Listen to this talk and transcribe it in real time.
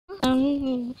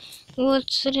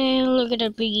What's today? Look at the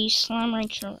big slime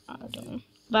right here.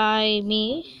 By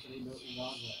me.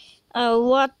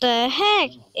 What the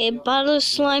heck? A bottle of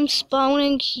slime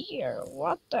spawning here.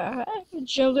 What the heck?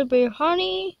 Jelly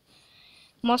honey?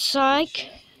 Mosaic?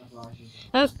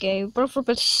 Okay,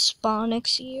 preferably spawn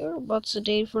next year. What's the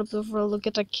date for look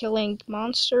at the killing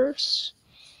monsters?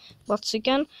 Once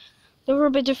again, there will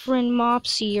be different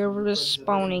mobs here for the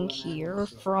spawning here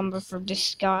from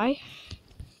this guy.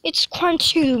 It's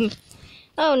Quantum!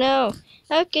 Oh no!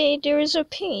 Okay, there is a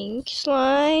pink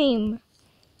slime.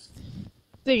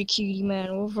 Very cutie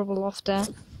man, we love that.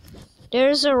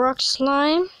 There's a rock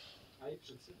slime.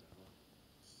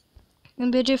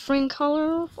 And a different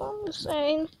color from the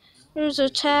same. There's a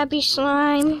tabby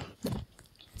slime.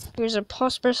 There's a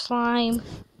prosper slime.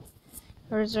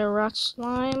 There's a rock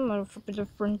slime with a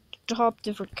different top,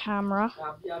 different camera.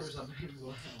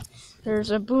 There's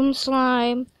a boom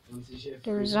slime.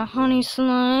 There's a honey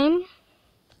slime.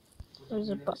 There's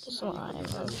a butt slime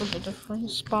with a different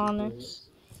spawners.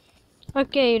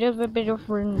 Okay, there's a bit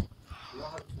different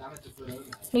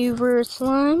newer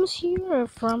slimes here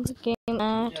from the game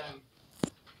Addon.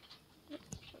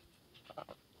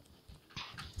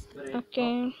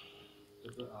 Okay.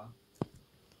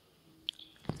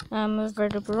 A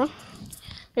vertebra.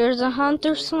 There's a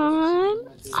hunter slime.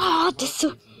 Ah, this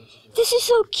is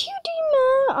so cutie,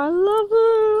 man. I love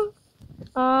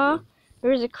it.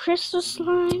 There's a crystal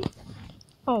slime.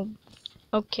 Oh,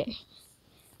 okay.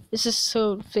 This is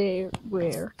so very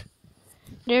weird.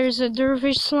 There's a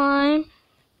dervish slime.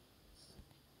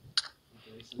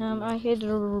 I hate the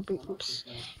oops.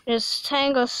 There's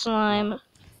tangle slime.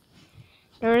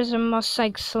 There's a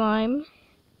mosaic slime.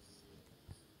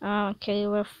 Okay,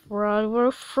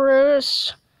 we're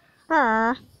first.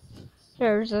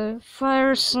 There's a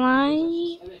fire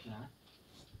slime.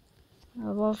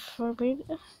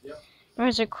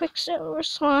 There's a quicksilver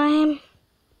slime.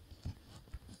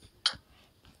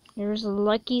 There's a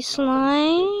lucky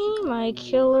slime. My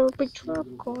killer big drop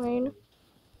coin.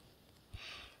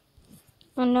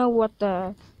 I know what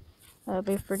the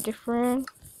be for different.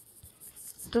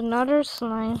 Another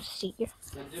slime here.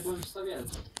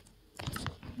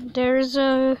 There's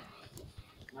a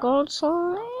gold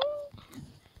slime.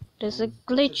 There's a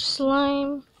glitch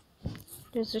slime.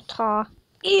 There's a tar.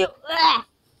 Ew! Ah!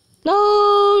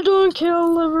 No! Don't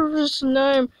kill the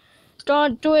slime.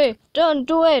 Don't do it. Don't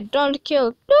do it. Don't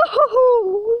kill.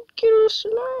 No! Kill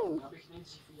slime.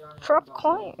 Drop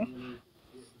coin.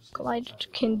 Glider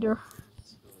kinder.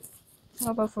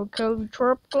 How about for kill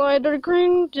trap glider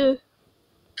green?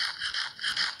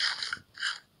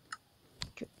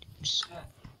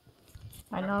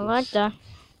 I don't like that.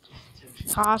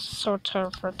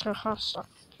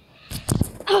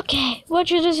 Okay, watch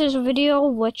this video.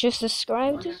 Watch us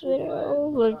subscribe this video.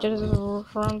 Watch this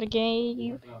from the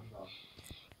game.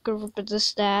 Go for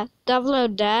this that.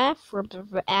 Download that from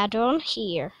the add-on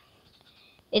here.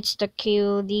 It's the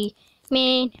cutie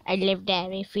man. I love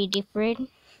that. If we different.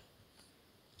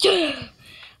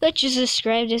 Let's just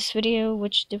subscribe this video.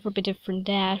 Watch different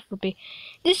that.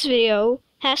 This video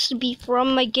has to be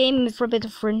from my game for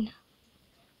different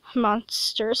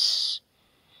monsters.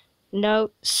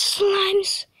 No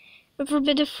slimes. For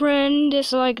different.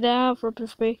 Just like that. For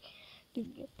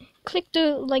click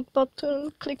the like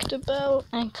button. Click the bell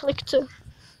and click the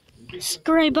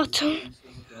subscribe button.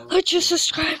 Watch the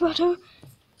subscribe button.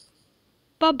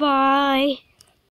 Bye bye.